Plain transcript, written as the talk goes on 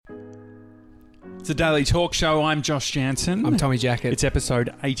It's a daily talk show. I'm Josh Jansen. I'm Tommy Jackett. It's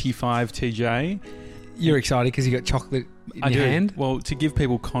episode 85, TJ. You're excited because you got chocolate in your do. hand? Well, to give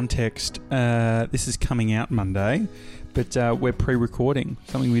people context, this is coming out Monday, but we're pre-recording,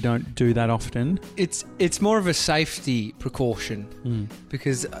 something we don't do that often. It's more of a safety precaution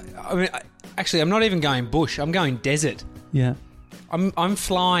because, I'm not even going bush. I'm going desert. Yeah. I'm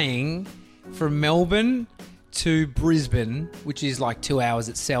flying from Melbourne to Brisbane, which is like 2 hours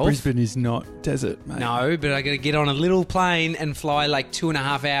itself. Brisbane is not desert, mate. No, but I got to get on a little plane and fly like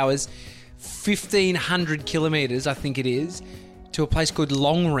 2.5 hours, 1,500 kilometres, I think it is, to a place called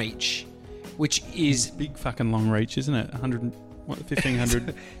Longreach, which is... Big fucking long reach, isn't it?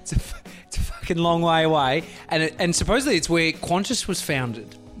 1,500. it's a fucking long way away. And supposedly it's where Qantas was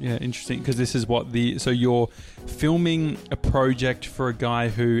founded. Yeah, interesting, because this is what so you're filming a project for a guy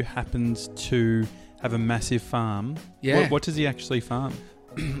who happens to have a massive farm. Yeah. What does he actually farm?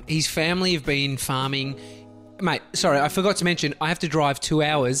 His family have been farming... Mate, sorry, I forgot to mention, I have to drive 2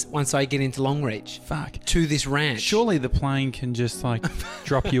 hours once I get into Longreach. Fuck. To this ranch. Surely the plane can just,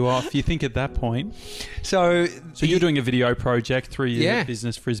 drop you off. You think at that point... So you're doing a video project through your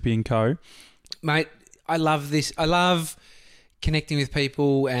business, Frisbee & Co. Mate, I love this. I love connecting with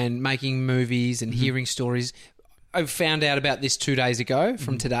people and making movies and hearing stories. I found out about this 2 days ago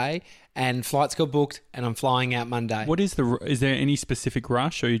from today, and flights got booked, and I'm flying out Monday. Is there any specific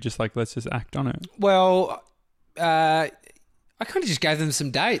rush, or are you just like, let's just act on it? Well, I kind of just gave them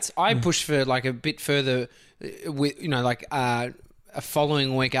some dates. I pushed for like a bit further, a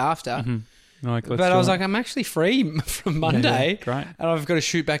following week after. But I was like, I'm actually free from Monday. Yeah, great. And I've got to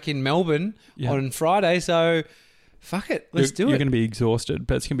shoot back in Melbourne on Friday, so fuck it, let's do it. You're going to be exhausted,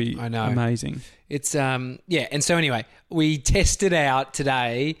 but it's going to be amazing. It's, and so anyway, we tested out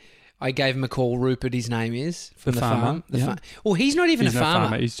today. I gave him a call. Rupert, his name is, from the farm. Well, he's not even a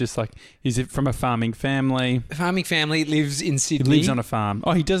farmer. He's just he's from a farming family. A farming family, lives in Sydney. He lives on a farm.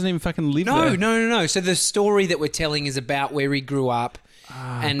 Oh, he doesn't even fucking live there. No. So the story that we're telling is about where he grew up.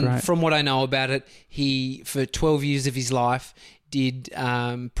 Great. From what I know about it, he, for 12 years of his life, did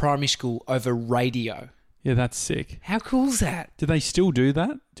primary school over radio. Yeah, that's sick. How cool is that? Do they still do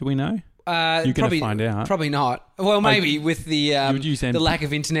that? Do we know? You're going to find out. Probably not. Well, maybe with the lack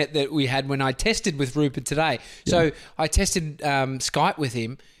of internet that we had when I tested with Rupert today. Yeah. So I tested Skype with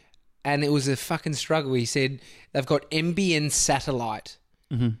him, and it was a fucking struggle. He said they've got NBN satellite.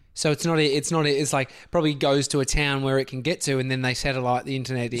 Mm-hmm. So it's like probably goes to a town where it can get to, and then they satellite the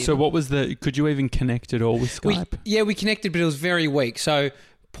internet in. So could you even connect at all with Skype? We connected, but it was very weak. So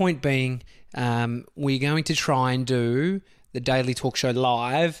point being, we're going to try and do the Daily Talk Show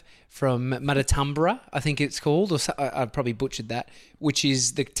live from Matatumbra, I think it's called, or I probably butchered that, which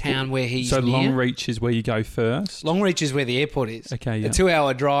is the town where he's near. Longreach is where you go first? Longreach is where the airport is. Okay, yeah. A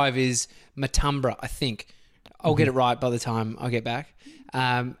 2-hour drive is Matatumbra, I think. I'll get it right by the time I get back.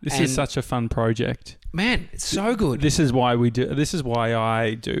 This is such a fun project. Man, it's so good. This is why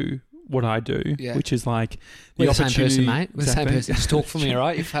I do what I do, which is like we're the same person, mate. We're the same person. Just talk for me, all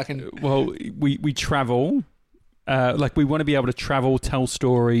right? You fucking... Well, we travel. We want to be able to travel, tell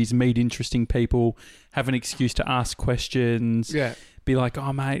stories, meet interesting people, have an excuse to ask questions. Yeah. Be like,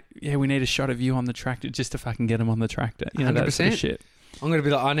 oh, mate, we need a shot of you on the tractor just to fucking get them on the tractor. 100%. That sort of shit. I'm going to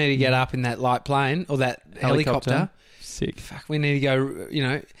be like, I need to get up in that light plane or that helicopter. Sick. Fuck, we need to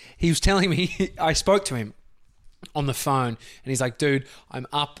go, He was telling me, I spoke to him on the phone, and he's like, dude, I'm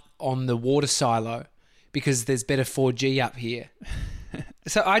up on the water silo because there's better 4G up here.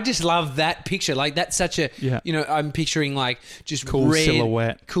 So I just love that picture. Like, that's such a, I'm picturing just cool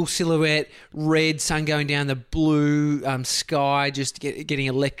red, cool silhouette, red sun going down, the blue sky, just getting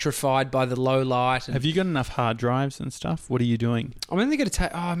electrified by the low light. Have you got enough hard drives and stuff? What are you doing? I'm only going to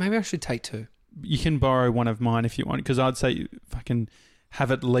take, maybe I should take 2. You can borrow one of mine if you want, because I'd say fucking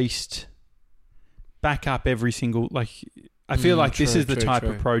have at least back up every single, I feel this is the type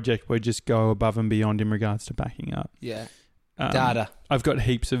of project where just go above and beyond in regards to backing up. Yeah. Data. I've got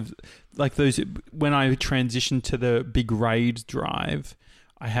heaps of those. When I transitioned to the big RAID drive,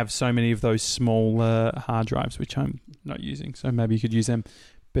 I have so many of those smaller hard drives which I'm not using. So maybe you could use them.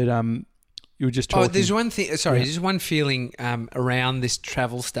 But you were just talking. Oh, there's one thing. Sorry, there's one feeling around this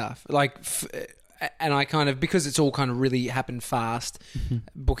travel stuff. And I kind of, because it's all kind of really happened fast,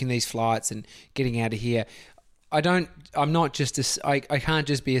 booking these flights and getting out of here. I'm not just I can't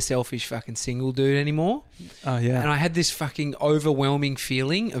just be a selfish fucking single dude anymore. Oh, yeah. And I had this fucking overwhelming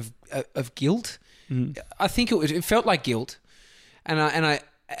feeling of guilt. I think it felt like guilt. And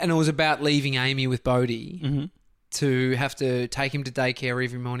it was about leaving Amy with Bodhi. to have to take him to daycare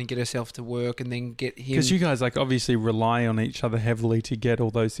every morning, get herself to work, and then get him. Because you guys like obviously rely on each other heavily to get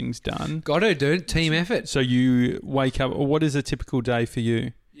all those things done. Got to, dude. Team effort. So you wake up. Or what is a typical day for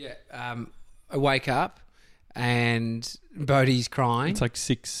you? Yeah. I wake up and Bodhi's crying. It's like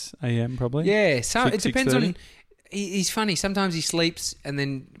 6 a.m. probably. Yeah. So 6, it depends 6:30? on. He's funny. Sometimes he sleeps and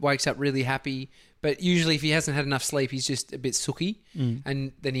then wakes up really happy. But usually, if he hasn't had enough sleep, he's just a bit sooky,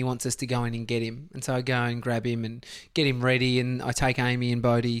 and then he wants us to go in and get him. And so I go and grab him and get him ready, and I take Amy and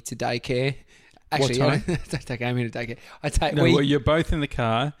Bodhi to daycare. Actually, What I time? don't take Amy to daycare. I take. No, well, you're both in the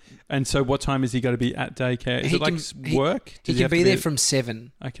car, and so what time is he going to be at daycare? Is He it like can- work? He Does can have to be there from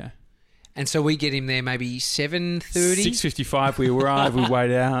 7, Okay. and so we get him there maybe 7:30. 6:55 we arrive, we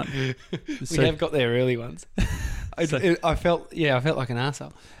wait out. We have got there early once. I felt like an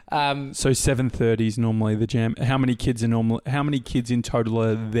arsehole. So 7:30 is normally the jam. How many kids in total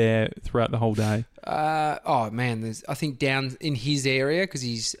are there throughout the whole day? Oh man, there's I think down in his area because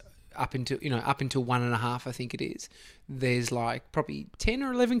he's up until 1.5, I think it is. There's like probably 10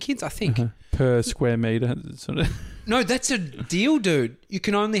 or 11 kids, I think. Per square meter, sort of. No, that's a deal, dude. You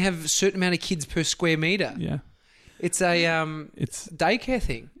can only have a certain amount of kids per square meter. Yeah. It's a It's daycare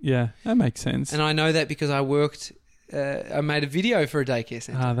thing, yeah, that makes sense. and I know that because I worked. I made a video for a daycare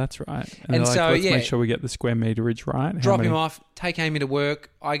centre. Ah, that's right. And they're so, let's yeah. make sure we get the square meterage right. How Drop many- him off, take Amy to work.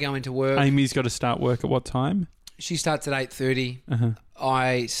 I go into work. Amy's got to start work at what time? She starts at 8:30. Uh-huh.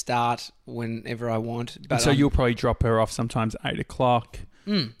 I start whenever I want. But So you'll probably drop her off sometimes 8 o'clock,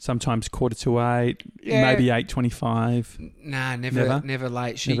 sometimes 7:45, Yeah. maybe 8:25. Nah, Never? never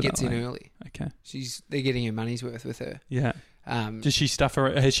late. She Never that gets in late. early. Okay. They're getting her money's worth with her. Yeah. Um, Does she stuff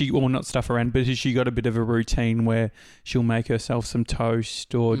her? Has she, or not stuff around? But has she got a bit of a routine where she'll make herself some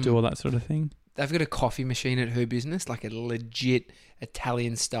toast or do all that sort of thing? they've got a coffee machine at her business, like a legit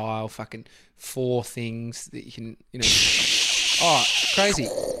Italian style, fucking 4 things that you can, Oh, crazy.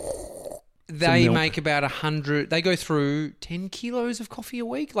 They milk. make about 100. They go through 10 kilos of coffee a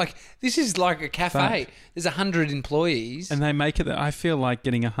week. Like, this is like a cafe. Fuck. There's 100 employees. And they make it that I feel like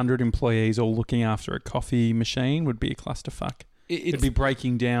getting 100 employees all looking after a coffee machine would be a clusterfuck. It'd be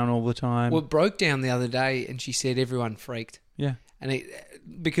breaking down all the time. Well, it broke down the other day, and she said everyone freaked. Yeah. And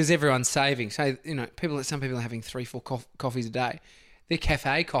because everyone's saving. So, some people are having 3-4 coffees a day. They're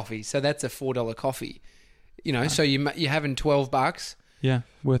cafe coffees, so that's a $4 coffee. So you're having $12. Yeah,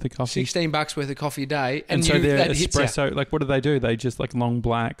 worth of coffee. $16 worth of coffee a day. And so their that hits you. espresso, like what do? They just like long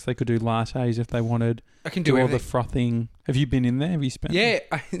blacks. They could do lattes if they wanted. I can do all everything. the frothing. Have you been in there? Have you spent? Yeah.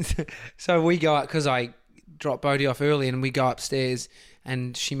 So we go out because I drop Bodhi off early and we go upstairs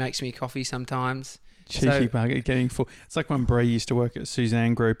and she makes me coffee sometimes. Cheeky bugger getting full. It's like when Brie used to work at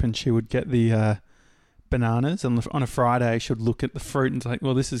Suzanne Group and she would get the bananas on a Friday. She would look at the fruit and it's like,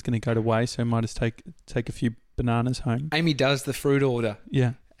 well, this is going to go to waste, so I might just take a few bananas home. Amy does the fruit order.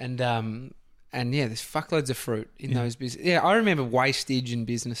 Yeah. And there's fuckloads of fruit in those businesses. Yeah, I remember wastage in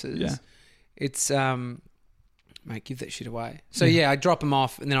businesses. Yeah. It's mate, give that shit away. So I drop him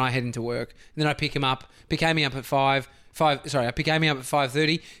off and then I head into work. And then I pick him up. Pick Amy up at 5. I pick Amy up at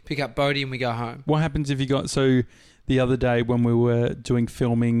 5:30. Pick up Bodhi and we go home. What happens if you got the other day when we were doing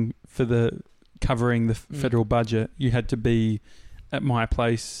filming for covering the federal budget, you had to be at my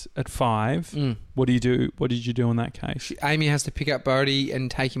place at 5. What do you do? What did you do in that case? Amy has to pick up Bodhi and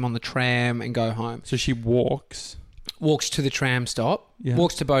take him on the tram and go home. So she walks to the tram stop,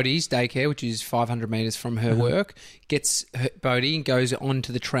 walks to Bodhi's daycare, which is 500 metres from her work, gets Bodhi and goes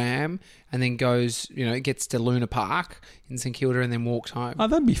onto the tram and then gets to Luna Park in St Kilda and then walks home. Oh,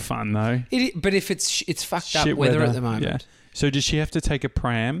 that'd be fun though. But if it's fucked up Shit weather at the moment. Yeah. So does she have to take a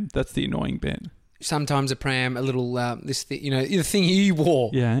pram? That's the annoying bit. Sometimes a pram, a little, the thing you wore.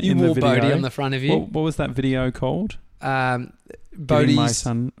 Yeah, you in the wore Bodhi video. on the front of you. What was that video called? Bodhi's, my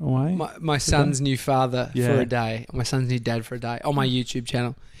son away? My son's new father Yeah. for a day. My son's new dad for a day on my YouTube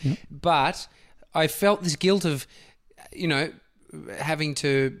channel. Yep. But I felt this guilt of, having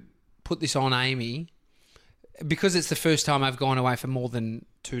to put this on Amy because it's the first time I've gone away for more than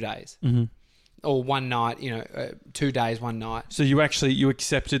 2 days. Mm-hmm. Or one night, 2 days, one night. So you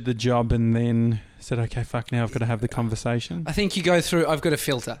accepted the job and then said, okay, fuck, now I've got to have the conversation? I think you go through, I've got a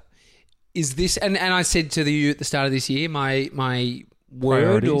filter. Is this, and I said to you at the start of this year, my word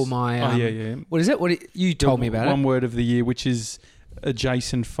Priorities? or my... yeah. What is it? You told me about one word of the year, which is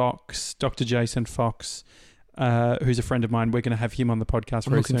Jason Fox, Dr. Jason Fox, who's a friend of mine. We're going to have him on the podcast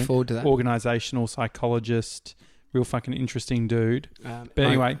I'm very looking soon. forward to that. Organizational psychologist, real fucking interesting dude. But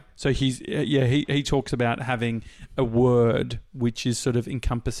anyway, so he talks about having a word which is sort of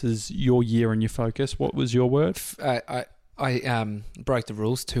encompasses your year and your focus. What was your word? I broke the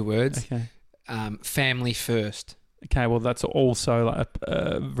rules. 2 words. Okay. Family first. Okay, well, that's also like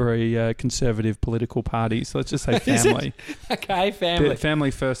a very conservative political party. So let's just say Is it? family. Okay, family.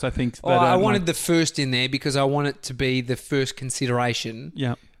 Family first, I think. Oh, I wanted the first in there because I want it to be the first consideration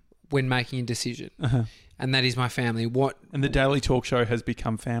Yeah. when making a decision. Uh-huh. And that is my family. What? And the Daily Talk Show has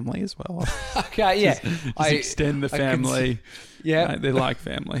become family as well. Okay, yeah. Just extend the family. Yeah. Mate, they're like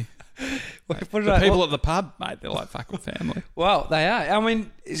family. What The people at the pub, mate, they're like fucking family. Well, they are. I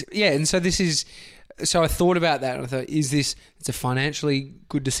mean, yeah. And so this is. So I thought about that. And I thought, it's a financially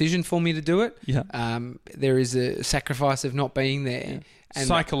good decision for me to do it? Yeah. There is a sacrifice of not being there. Yeah. And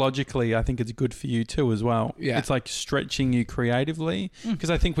psychologically, I think it's good for you too as well. Yeah. It's like stretching you creatively. Because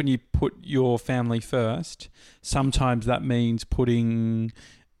I think when you put your family first, sometimes that means putting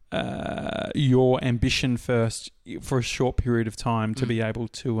your ambition first for a short period of time to be able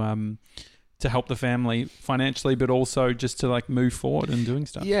to help the family financially, but also just to like move forward and doing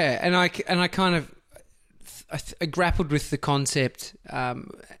stuff. Yeah, and I kind of I grappled with the concept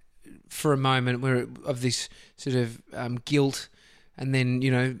for a moment of this sort of guilt, and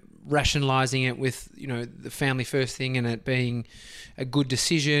then rationalizing it with the family first thing and it being a good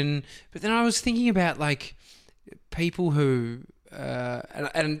decision. But then I was thinking about like people who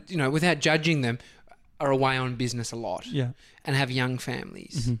and without judging them, are away on business a lot, and have young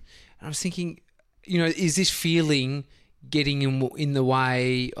families. And I was thinking, is this feeling getting in the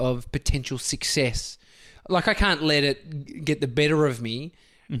way of potential success? Like I can't let it get the better of me,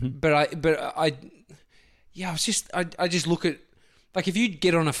 but I just look at, like, if you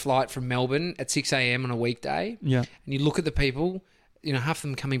get on a flight from Melbourne at 6 a.m. on a weekday, and you look at the people, half of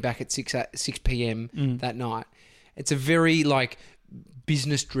them coming back at 6 p.m. that night. It's a very like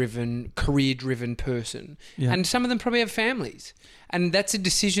business-driven, career-driven person, and some of them probably have families, and that's a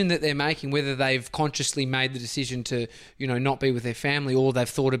decision that they're making. Whether they've consciously made the decision to, not be with their family, or they've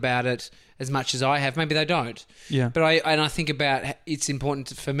thought about it as much as I have. Maybe they don't. Yeah. But I think about it's important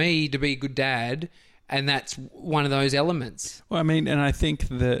for me to be a good dad, and that's one of those elements. Well, I mean, and I think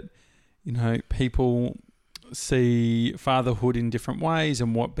that people see fatherhood in different ways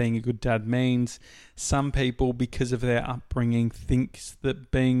and what being a good dad means. Some people, because of their upbringing, thinks that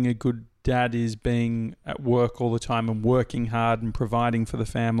being a good dad is being at work all the time and working hard and providing for the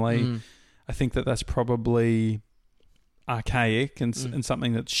family. I think that that's probably archaic and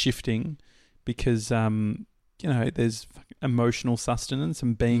something that's shifting because, there's emotional sustenance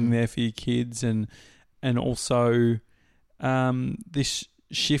and being there for your kids and also this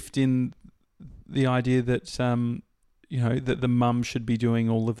shift in the idea that that the mum should be doing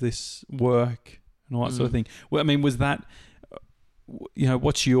all of this work and all that sort of thing. Well, I mean, was that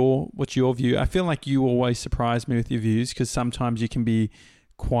what's your view? I feel like you always surprise me with your views because sometimes you can be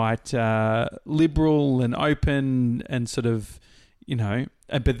quite liberal and open and sort of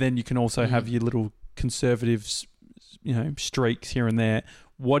but then you can also have your little conservative streaks here and there.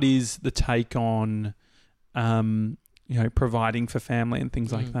 What is the take on providing for family and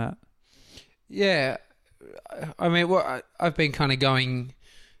things like that? Yeah, I mean, I've been kind of going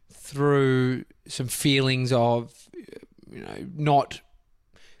through some feelings of, not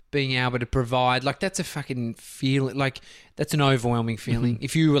being able to provide. Like, that's a fucking feeling. Like, that's an overwhelming feeling.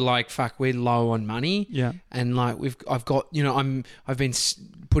 If you were like, "Fuck, we're low on money," and like I've got, I've been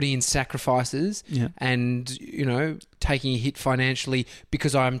putting in sacrifices, and taking a hit financially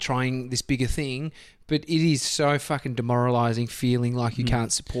because I'm trying this bigger thing. But it is so fucking demoralising feeling like you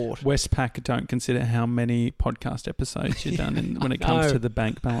can't support. Westpac don't consider how many podcast episodes you've done when it comes to the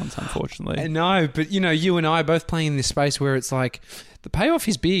bank balance, unfortunately. I know, but you and I are both playing in this space where it's like the payoff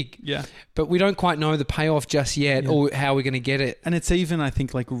is big. Yeah. But we don't quite know the payoff just yet or how we're going to get it. And it's even, I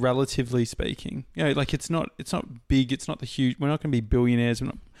think, like relatively speaking, like it's not big, it's not the huge, we're not going to be billionaires,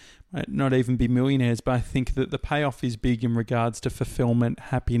 we're not even be millionaires, but I think that the payoff is big in regards to fulfillment,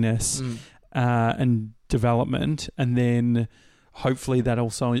 happiness, and development, and then hopefully that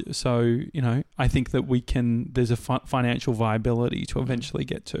also. So I think that there's a financial viability to eventually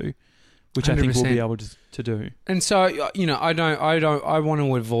get to, which 100%. I think we'll be able to do. And so I want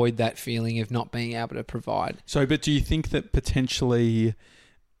to avoid that feeling of not being able to provide. So, but do you think that potentially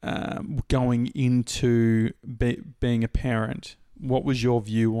going into being a parent, what was your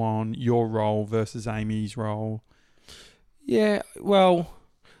view on your role versus Amy's role? Yeah, well,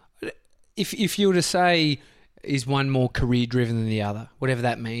 if you were to say, is one more career driven than the other, whatever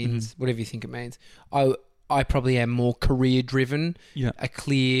that means, whatever you think it means, I probably am more career driven. Yeah. A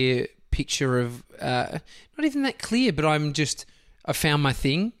clear picture of not even that clear, but I found my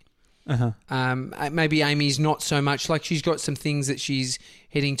thing. Maybe Amy's not so much. Like, she's got some things that she's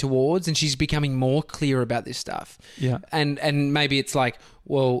heading towards, and she's becoming more clear about this stuff. Yeah. And maybe it's like,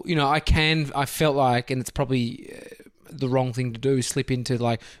 well, you know, I felt like, and it's probably the wrong thing to do, is slip into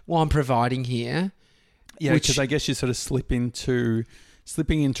like, well, I'm providing here. Yeah, because I guess you sort of slipping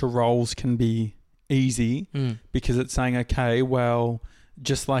into roles can be easy because it's saying, okay, well,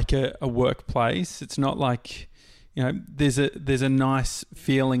 just like a workplace, it's not like, you know, there's a nice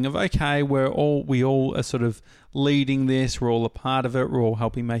feeling of, okay, we all are sort of leading this, we're all a part of it, we're all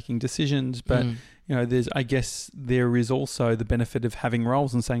helping making decisions, but you know, I guess there is also the benefit of having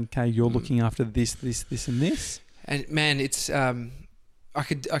roles and saying, okay, you're looking after this, and this. And man, it's I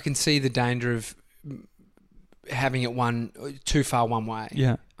can see the danger of having it too far one way.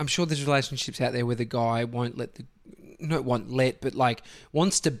 Yeah. I'm sure there's relationships out there where the guy wants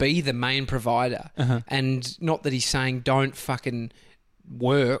to be the main provider, and not that he's saying don't fucking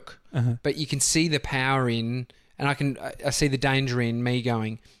work, but you can see the power in, and I see the danger in me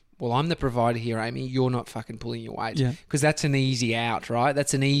going, well, I'm the provider here, Amy. You're not fucking pulling your weight. Yeah. Because that's an easy out, right?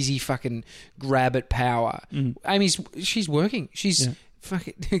 That's an easy fucking grab at power. She's working. She's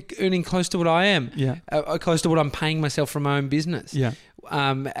fucking earning close to what I am. Yeah. Close to what I'm paying myself from my own business. Yeah.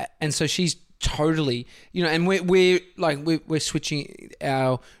 And so she's totally, you know, and we're switching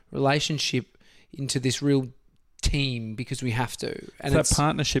our relationship into this real team because we have to. And it's that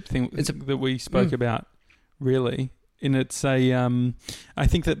partnership thing that we spoke about, really. And it's I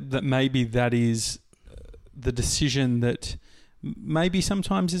think that maybe that is the decision that maybe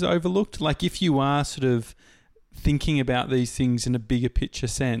sometimes is overlooked. Like, if you are sort of thinking about these things in a bigger picture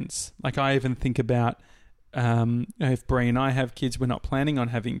sense, like I even think about if Bree and I have kids, we're not planning on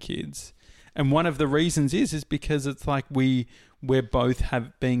having kids. And one of the reasons is because it's like we're both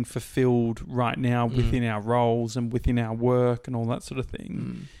being fulfilled right now within our roles and within our work and all that sort of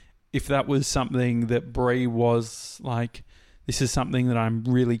thing. If that was something that Bree was like, this is something that I'm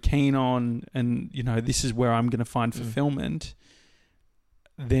really keen on, and you know, this is where I'm going to find fulfillment,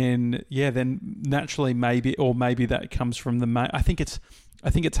 then naturally maybe that comes from I think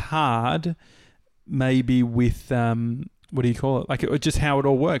it's hard maybe with what do you call it? Like, just how it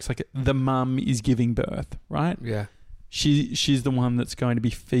all works. Like, the mum is giving birth, right? Yeah. She's the one that's going to be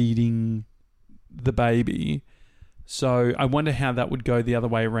feeding the baby. So I wonder how that would go the other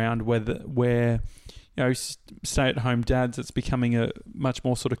way around, where you know, stay-at-home dads, it's becoming a much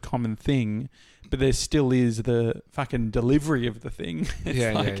more sort of common thing, but there still is the fucking delivery of the thing.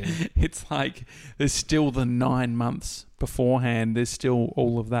 It's like there's still the 9 months beforehand. There's still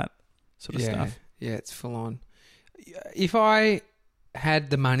all of that sort of stuff. Yeah, it's full on. If I had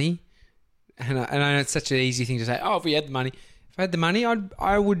the money, and I know it's such an easy thing to say, oh, if we had the money. If I had the money,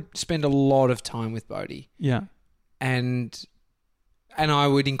 I would spend a lot of time with Bodhi. Yeah. And I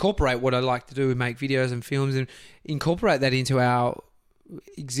would incorporate what I like to do and make videos and films and incorporate that into our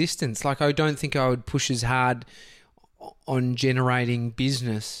existence. Like, I don't think I would push as hard on generating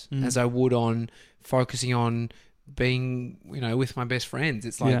business as I would on focusing on being, you know, with my best friends.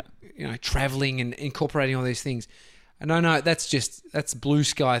 It's like, you know, traveling and incorporating all these things. And I know that's blue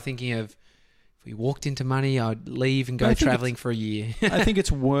sky thinking of, if we walked into money, I'd leave and go traveling for a year. I think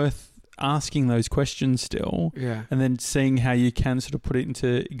it's worth asking those questions still, and then seeing how you can sort of put it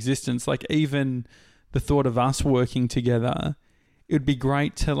into existence. Like, even the thought of us working together, it would be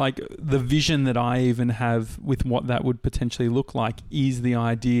great to, like, the vision that I even have with what that would potentially look like is the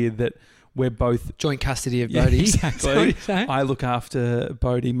idea that we're both joint custody of Bodhi. Exactly. I look after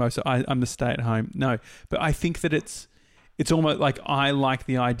Bodhi I'm the stay-at-home. No, but I think that it's almost like, I like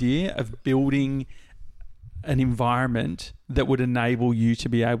the idea of building an environment that would enable you to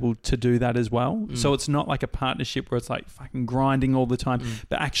be able to do that as well. So it's not like a partnership where it's like fucking grinding all the time,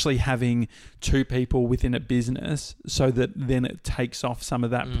 but actually having two people within a business so that then it takes off some of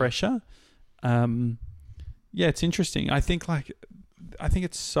that pressure. It's interesting. I think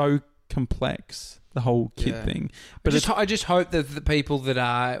it's so complex, the whole kid thing. But I just hope that the people that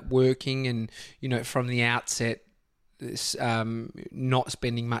are working and, you know, from the outset, not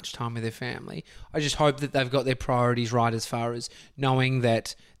spending much time with their family, I just hope that they've got their priorities right, as far as knowing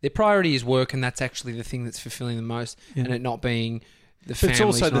that their priority is work, and that's actually the thing that's fulfilling the most, and it not being the family. It's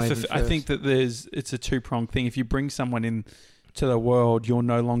also I think that it's a two-pronged thing. If you bring someone in to the world, you're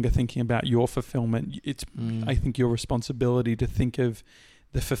no longer thinking about your fulfillment. It's I think your responsibility to think of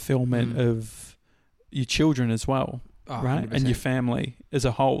the fulfillment of your children as well, right? 100%. And your family as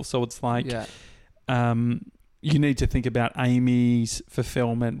a whole. So it's like, you need to think about Amy's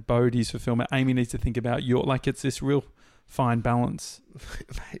fulfillment, Bodhi's fulfillment. Amy needs to think about it's this real fine balance.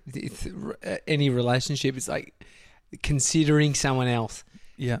 Any relationship is like considering someone else.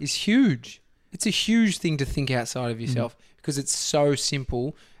 Yeah. is huge. It's a huge thing to think outside of yourself because it's so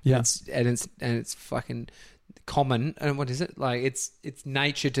simple. Yeah. And it's fucking common. And what is it? Like it's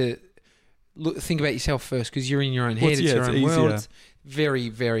nature to think about yourself first because you're in your own head. It's your own world. It's very,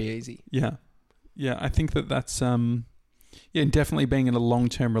 very easy. Yeah. Yeah. I think that's, and definitely being in a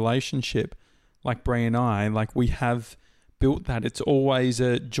long-term relationship like Brie and I, like we have built that. It's always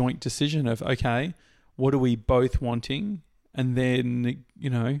a joint decision of, okay, what are we both wanting? And then,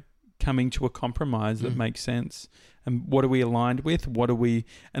 coming to a compromise that makes sense. And what are we aligned with?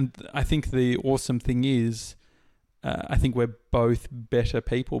 And I think the awesome thing is, I think we're both better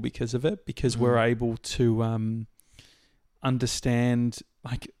people because of it, because we're able to understand,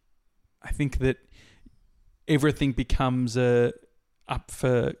 like, I think that everything becomes up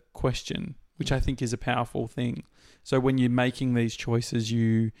for question, which I think is a powerful thing. So when you're making these choices,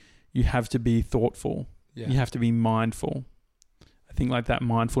 you have to be thoughtful. Yeah. You have to be mindful. I think like that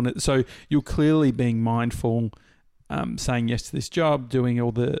mindfulness. So you're clearly being mindful, saying yes to this job, doing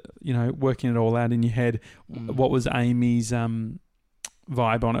all the, working it all out in your head. What was Amy's vibe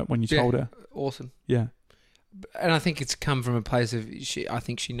on it when you told her? Awesome. Yeah. And I think it's come from a place of, I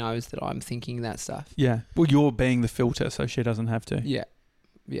think she knows that I'm thinking that stuff. Yeah. Well, you're being the filter, so she doesn't have to. Yeah.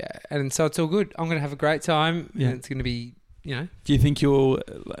 Yeah. And so it's all good. I'm going to have a great time. Yeah. And it's going to be, Do you think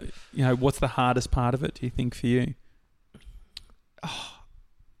what's the hardest part of it, do you think, for you? Oh,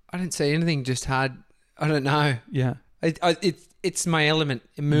 I don't see anything just hard. I don't know. Yeah. It's my element.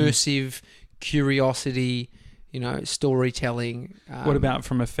 Immersive, curiosity, storytelling. What about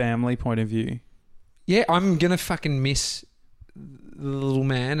from a family point of view? Yeah, I'm going to fucking miss the little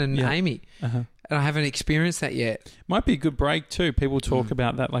man and Amy. Uh-huh. And I haven't experienced that yet. Might be a good break too. People talk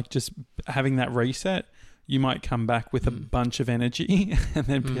about that, like just having that reset. You might come back with a bunch of energy and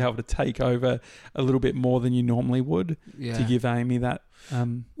then be able to take over a little bit more than you normally would to give Amy that.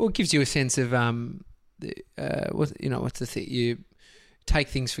 Well, it gives you a sense of, what's the thing? You take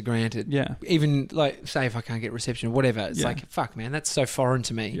things for granted. Yeah. Even like, say if I can't get reception or whatever, it's like, fuck man, that's so foreign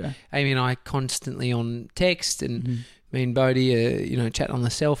to me. Yeah. Amy and I constantly on text and me and Bodie, chatting on the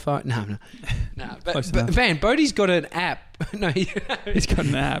cell phone. No. But man, Bodie's got an app. No, he's got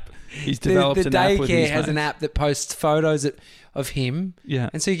an app. He's developed an app. The daycare has an app that posts photos of him. Yeah.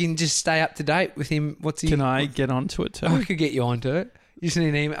 And so you can just stay up to date with him. Can I get onto it too? I could get you onto it. You just need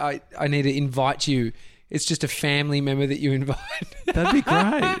an email. I need to invite you. It's just a family member that you invite. That'd be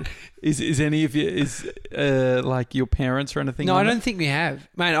great. Is any of you like your parents or anything? No, I don't think we have.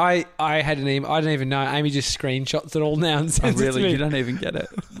 Man, I had an email. I don't even know. Amy just screenshots it all now and sends it to me. You don't even get it.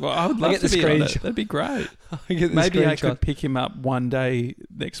 Well, I would love to be on it. That'd be great. Maybe I could pick him up one day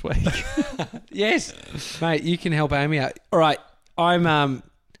next week. Yes, mate. You can help Amy out. All right.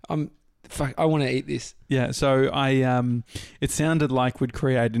 Fuck, I want to eat this. Yeah, so it sounded like we'd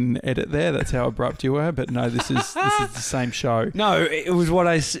created an edit there. That's how abrupt you were, but no, this is the same show. No, it was what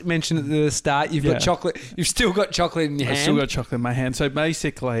I mentioned at the start. You've got chocolate. You've still got chocolate in your hand. I've still got chocolate in my hand. So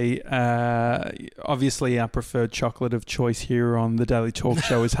basically, obviously our preferred chocolate of choice here on the Daily Talk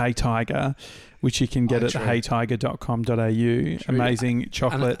Show is Hey Tiger, which you can get at heytiger.com.au. Amazing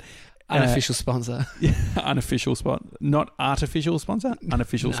chocolate. Unofficial sponsor. Yeah, unofficial sponsor. Not artificial sponsor,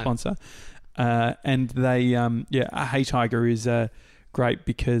 unofficial sponsor. And they, Hey Tiger is great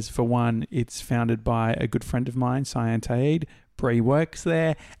because, for one, it's founded by a good friend of mine, Cyan Taid. Brie works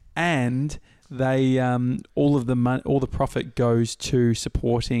there. And they all the profit goes to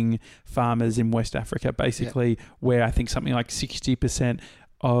supporting farmers in West Africa, basically, where I think something like 60%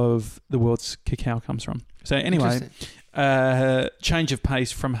 of the world's cacao comes from. So anyway... change of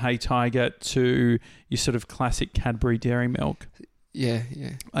pace from Hey Tiger to your sort of classic Cadbury Dairy Milk. Yeah.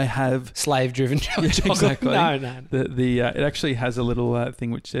 I have slave-driven chocolate. Exactly. No. It actually has a little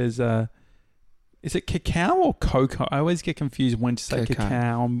thing which says, is it cacao or cocoa? I always get confused when to say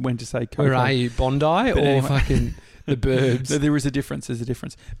cacao and when to say cocoa. Where are you, Bondi or anyway, fucking the Burbs? There is a difference. There's a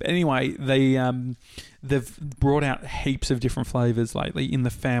difference. But anyway, they've brought out heaps of different flavours lately in the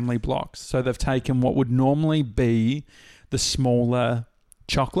family blocks. So they've taken what would normally be the smaller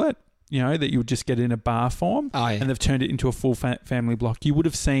chocolate, that you would just get in a bar form, and they've turned it into a full family block. You would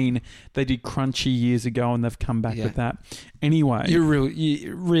have seen they did Crunchy years ago, and they've come back with that. Anyway, you're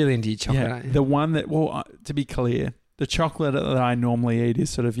really into your chocolate, aren't you? The one that, to be clear, the chocolate that I normally eat is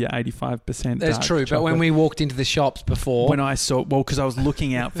sort of your 85%. That's true, chocolate. But when we walked into the shops before... When I saw... Well, because I was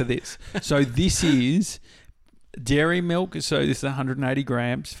looking out for this. So this is dairy milk. So this is 180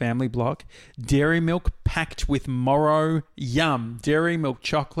 grams, family block. Dairy milk packed with Moro Yum. Dairy milk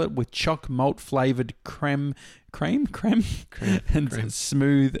chocolate with choc malt flavoured creme, and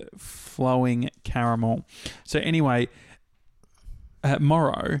smooth flowing caramel. So anyway...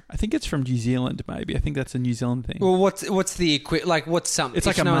 Morrow. I think it's from New Zealand. Maybe I think that's a New Zealand thing. Well, what's the like? What's something? It's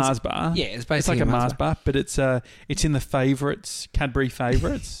like a Mars bar. Yeah, it's It's basically like a Mars bar, but it's in the favourites, Cadbury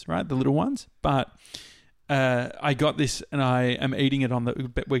favourites, right? The little ones. But I got this, and I am eating it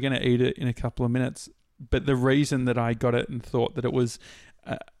but we're going to eat it in a couple of minutes. But the reason that I got it and thought that it was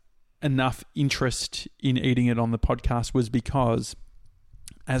enough interest in eating it on the podcast was because,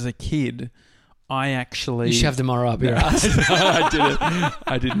 as a kid, I actually... You shoved tomorrow up your ass.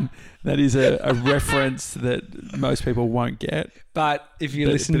 I didn't. That is a reference that most people won't get. But if you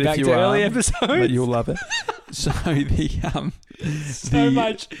listen but back to early episodes... But you'll love it. So the... so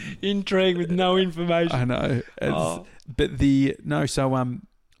much intrigue with no information. I know. But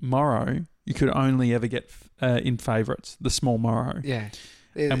Morrow, you could only ever get in favourites, the small Morrow. Yeah.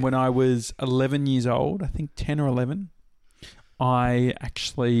 And when I was 11 years old, I think 10 or 11, I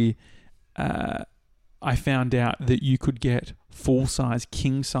actually... I found out that you could get full-size,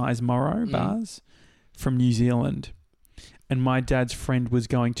 king-size Morrow bars from New Zealand. And my dad's friend was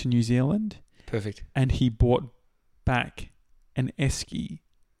going to New Zealand. Perfect. And he brought back an esky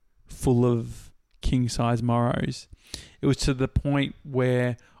full of king-size Morrows. It was to the point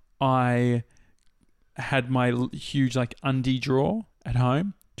where I had my huge undie drawer at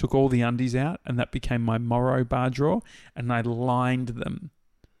home, took all the undies out, and that became my Morrow bar drawer, and I lined them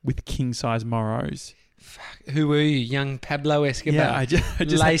with king-size Morrows. Fuck. Who were you? Young Pablo Escobar? Yeah, I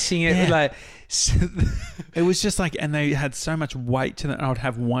just lacing it like... It was just and they had so much weight to them, and I would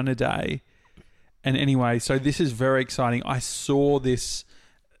have one a day. And anyway, so this is very exciting. I saw this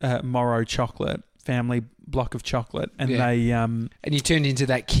Morrow chocolate, family block of chocolate, and they... and you turned into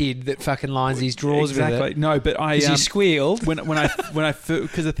that kid that fucking lines his drawers with it. Exactly. No, but I... you squealed. When I...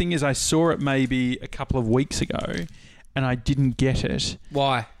 Because the thing is, I saw it maybe a couple of weeks ago, and I didn't get it.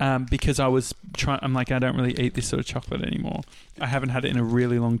 Why? Because I was trying... I'm like, I don't really eat this sort of chocolate anymore. I haven't had it in a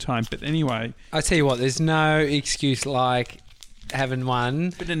really long time. But anyway... I tell you what, there's no excuse like having one...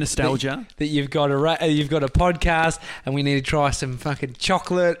 Bit of nostalgia. That you've got a podcast and we need to try some fucking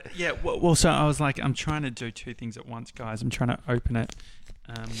chocolate. Yeah, well, so I was like, I'm trying to do two things at once, guys. I'm trying to open it.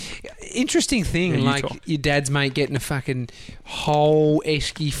 Interesting thing, your dad's mate getting a fucking whole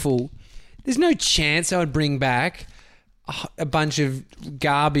esky full. There's no chance I would bring back a bunch of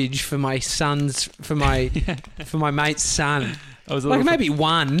garbage for my for my mate's son. I was maybe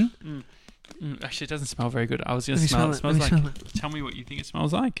one. Actually, it doesn't smell very good. I was going to smell it. It smells like... Tell me what you think it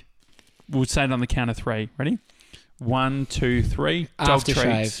smells like. We'll say it on the count of 3. Ready? 1, 2, 3. Dog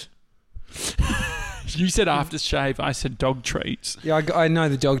treats. You said aftershave. I said dog treats. Yeah, I know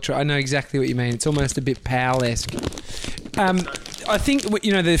the dog treat. I know exactly what you mean. It's almost a bit Powell-esque. I think,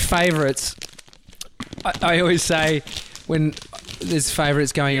 the favourites... I always say when there's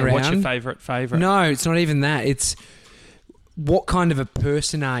favourites going around... What's your favourite? No, it's not even that. It's... what kind of a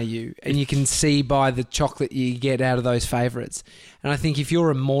person are you? And you can see by the chocolate you get out of those favourites. And I think if you're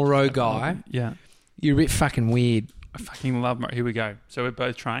a Morrow guy, you're a bit fucking weird. I fucking love Morrow. Here we go. So we're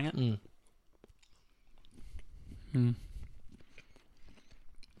both trying it?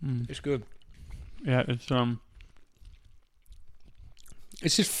 It's good. Yeah, it's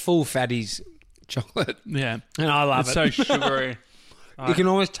just full fatties chocolate. Yeah. And I love it. It's so sugary. You can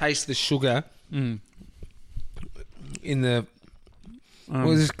almost taste the sugar. In the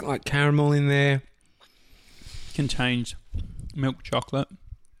there's like caramel in there. Contains milk chocolate,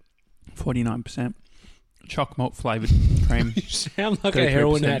 49%, choc malt flavoured cream. You sound like a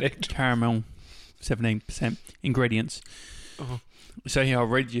heroin addict. Caramel, 17%. Ingredients. So here, I'll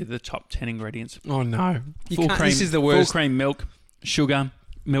read you the top 10 ingredients. Oh no, full cream. This is the worst. Full cream milk, sugar,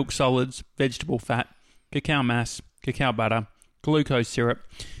 milk solids, vegetable fat, cacao mass, cacao butter, glucose syrup,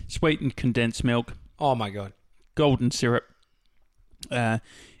 sweetened condensed milk. Oh my god. Golden syrup,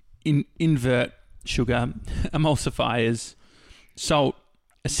 invert sugar, emulsifiers, salt,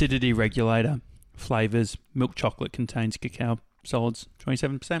 acidity regulator, flavours. Milk chocolate contains cacao solids,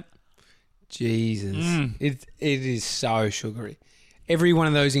 27%. Jesus, it is so sugary. Every one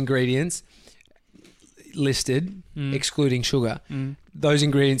of those ingredients listed, excluding sugar, those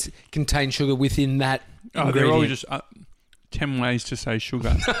ingredients contain sugar within that ingredient. They're all just 10 ways to say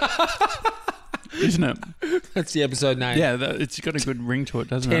sugar. Isn't it? That's the episode name. Yeah, it's got a good ring to it,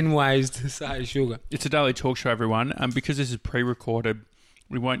 doesn't it? 10 ways to say sugar. It's a Daily Talk Show, everyone. Because this is pre-recorded,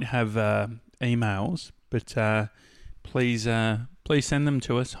 we won't have emails, but please send them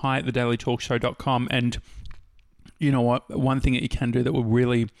to us, hi@thedailytalkshow.com. And you know what? One thing that you can do that will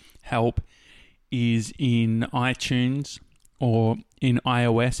really help is in iTunes or in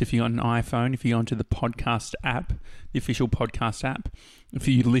iOS, if you've got an iPhone, if you go onto the podcast app, the official podcast app, if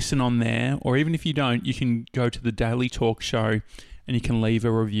you listen on there, or even if you don't, you can go to the Daily Talk Show and you can leave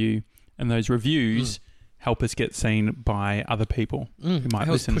a review. And those reviews help us get seen by other people who might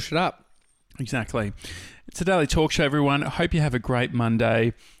helps listen. push it up. Exactly. It's a Daily Talk Show, everyone. I hope you have a great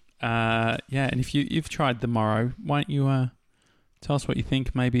Monday. And if you've tried the Morrow, why don't you tell us what you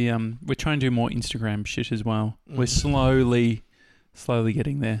think? Maybe we're trying to do more Instagram shit as well. We're slowly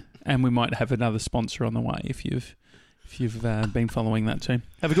getting there, and we might have another sponsor on the way if you've been following that too.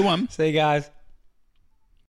 Have a good one. See you guys.